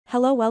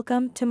Hello,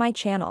 welcome to my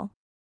channel.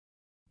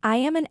 I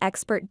am an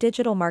expert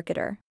digital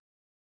marketer.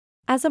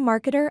 As a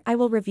marketer, I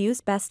will review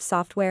best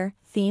software,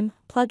 theme,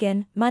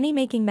 plugin,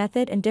 money-making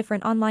method and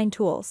different online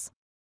tools.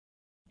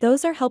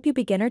 Those are help you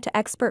beginner to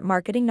expert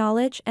marketing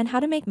knowledge and how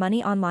to make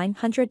money online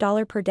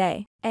 $100 per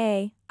day.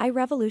 I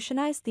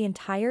revolutionized the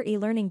entire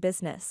e-learning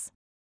business.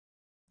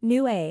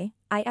 New AI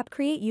app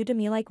create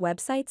Udemy-like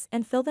websites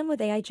and fill them with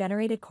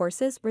AI-generated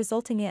courses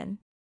resulting in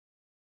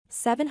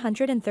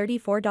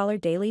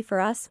 $734 daily for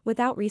us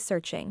without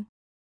researching.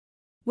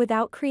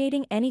 Without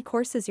creating any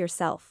courses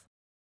yourself.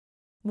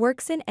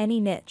 Works in any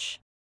niche.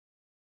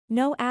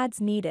 No ads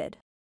needed.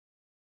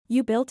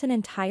 You built an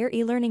entire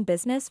e-learning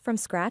business from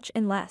scratch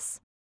in less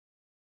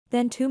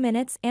than 2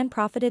 minutes and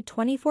profited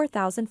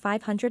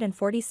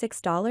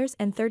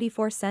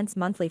 $24,546.34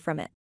 monthly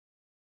from it.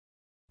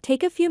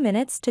 Take a few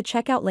minutes to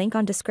check out link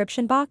on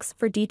description box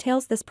for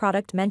details this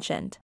product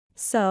mentioned.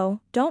 So,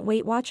 don't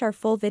wait, watch our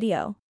full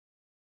video.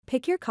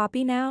 Pick your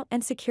copy now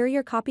and secure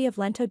your copy of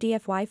Lento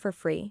DFY for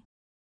free.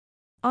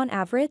 On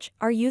average,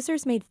 our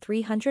users made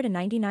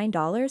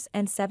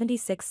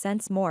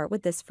 $399.76 more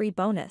with this free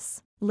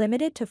bonus,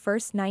 limited to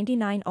first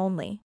 99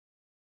 only.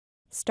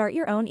 Start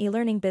your own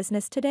e-learning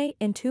business today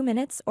in 2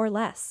 minutes or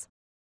less.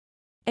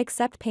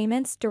 Accept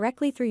payments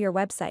directly through your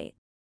website.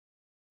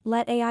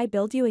 Let AI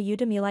build you a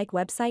Udemy-like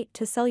website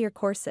to sell your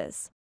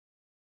courses.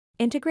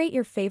 Integrate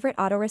your favorite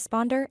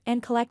autoresponder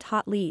and collect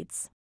hot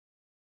leads.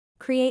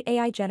 Create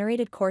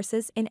AI-generated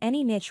courses in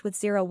any niche with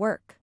zero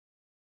work.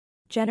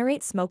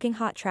 Generate smoking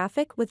hot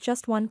traffic with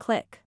just one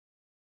click.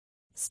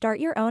 Start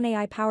your own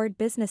AI-powered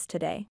business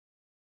today.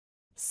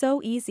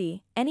 So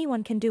easy,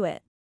 anyone can do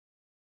it.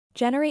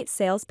 Generate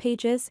sales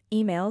pages,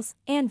 emails,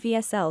 and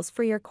VSLs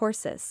for your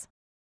courses.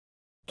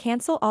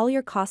 Cancel all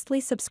your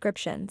costly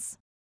subscriptions.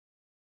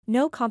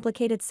 No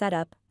complicated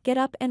setup, get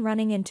up and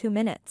running in 2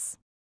 minutes.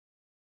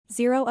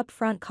 Zero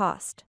upfront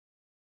cost.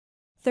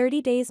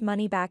 30 days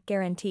money-back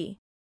guarantee.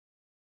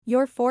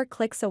 You're 4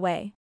 clicks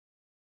away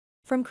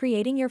from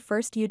creating your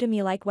first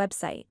Udemy-like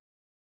website.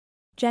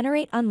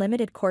 Generate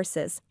unlimited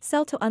courses,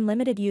 sell to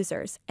unlimited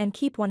users, and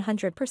keep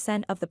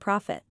 100% of the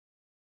profit.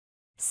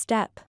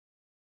 Step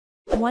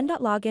 1.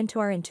 Log into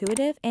our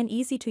intuitive and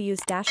easy-to-use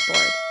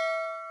dashboard.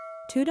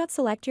 2.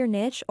 Select your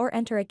niche or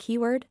enter a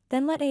keyword,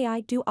 then let AI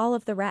do all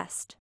of the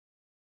rest.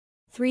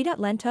 3.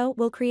 Lento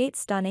will create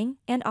stunning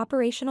and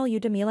operational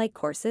Udemy-like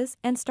courses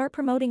and start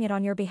promoting it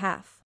on your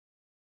behalf.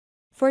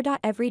 4.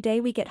 Every day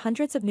we get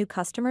hundreds of new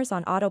customers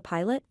on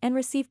autopilot and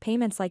receive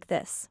payments like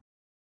this.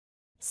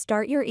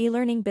 Start your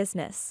e-learning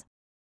business.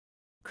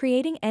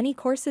 Creating any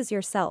courses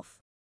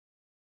yourself.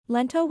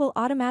 Lento will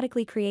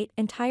automatically create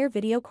entire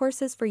video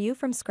courses for you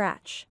from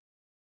scratch.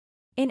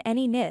 In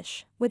any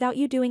niche, without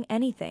you doing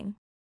anything.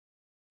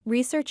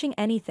 Researching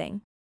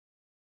anything.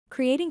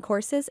 Creating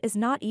courses is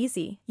not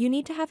easy, you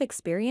need to have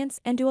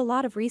experience and do a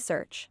lot of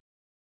research.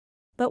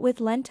 But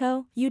with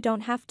Lento, you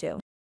don't have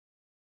to.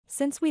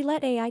 Since we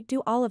let AI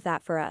do all of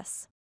that for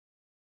us.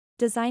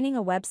 Designing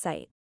a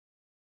website.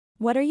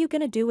 What are you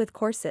gonna do with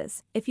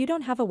courses if you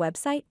don't have a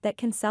website that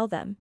can sell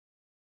them?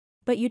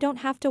 But you don't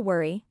have to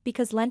worry,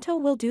 because Lento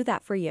will do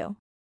that for you.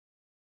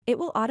 It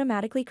will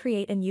automatically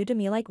create an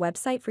Udemy-like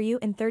website for you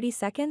in 30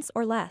 seconds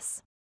or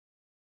less.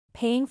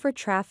 Paying for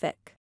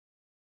traffic.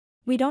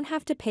 We don't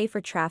have to pay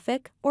for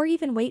traffic or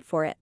even wait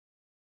for it.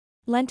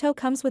 Lento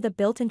comes with a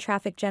built-in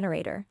traffic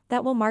generator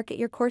that will market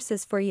your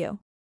courses for you.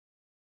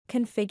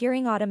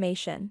 Configuring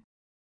automation.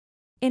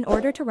 In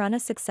order to run a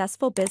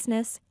successful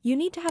business, you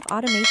need to have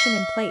automation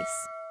in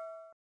place.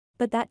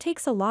 But that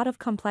takes a lot of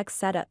complex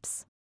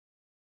setups.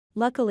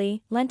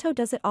 Luckily, Lento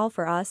does it all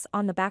for us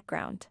on the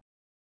background.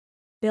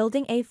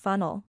 Building a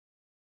funnel.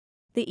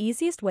 The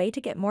easiest way to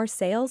get more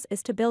sales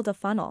is to build a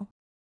funnel.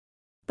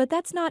 But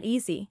that's not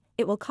easy,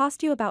 it will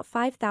cost you about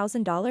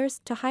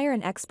 $5,000 to hire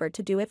an expert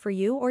to do it for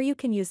you, or you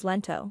can use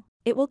Lento.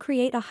 It will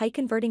create a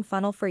high-converting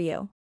funnel for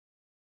you.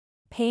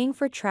 Paying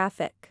for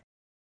traffic.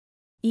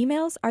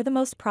 Emails are the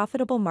most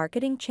profitable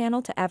marketing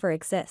channel to ever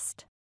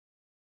exist.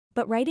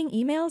 But writing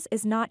emails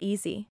is not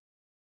easy.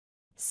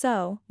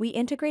 So, we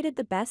integrated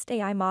the best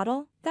AI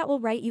model that will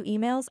write you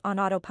emails on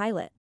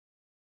autopilot.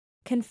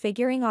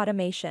 Configuring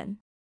automation.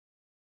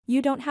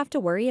 You don't have to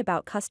worry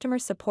about customer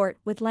support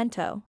with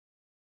Lento,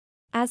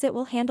 as it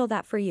will handle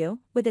that for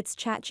you with its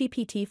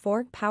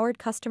ChatGPT-4 powered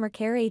customer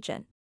care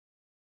agent.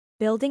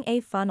 Building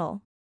a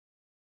funnel.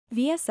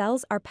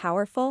 VSLs are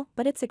powerful,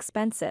 but it's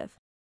expensive.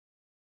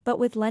 But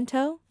with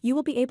Lento, you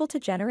will be able to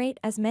generate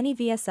as many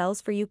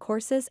VSLs for you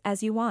courses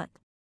as you want,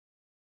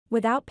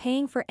 without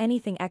paying for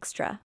anything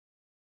extra.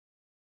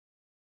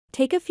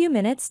 Take a few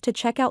minutes to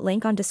check out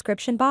link on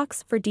description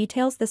box for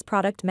details this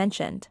product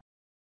mentioned.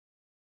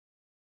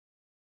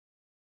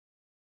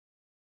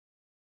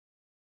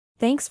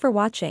 Thanks for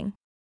watching.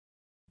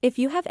 If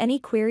you have any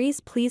queries,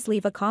 please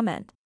leave a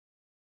comment.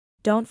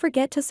 Don't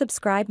forget to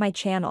subscribe my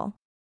channel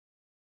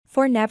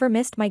for never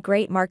missed my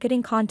great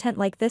marketing content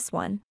like this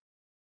one.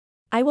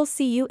 I will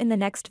see you in the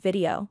next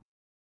video.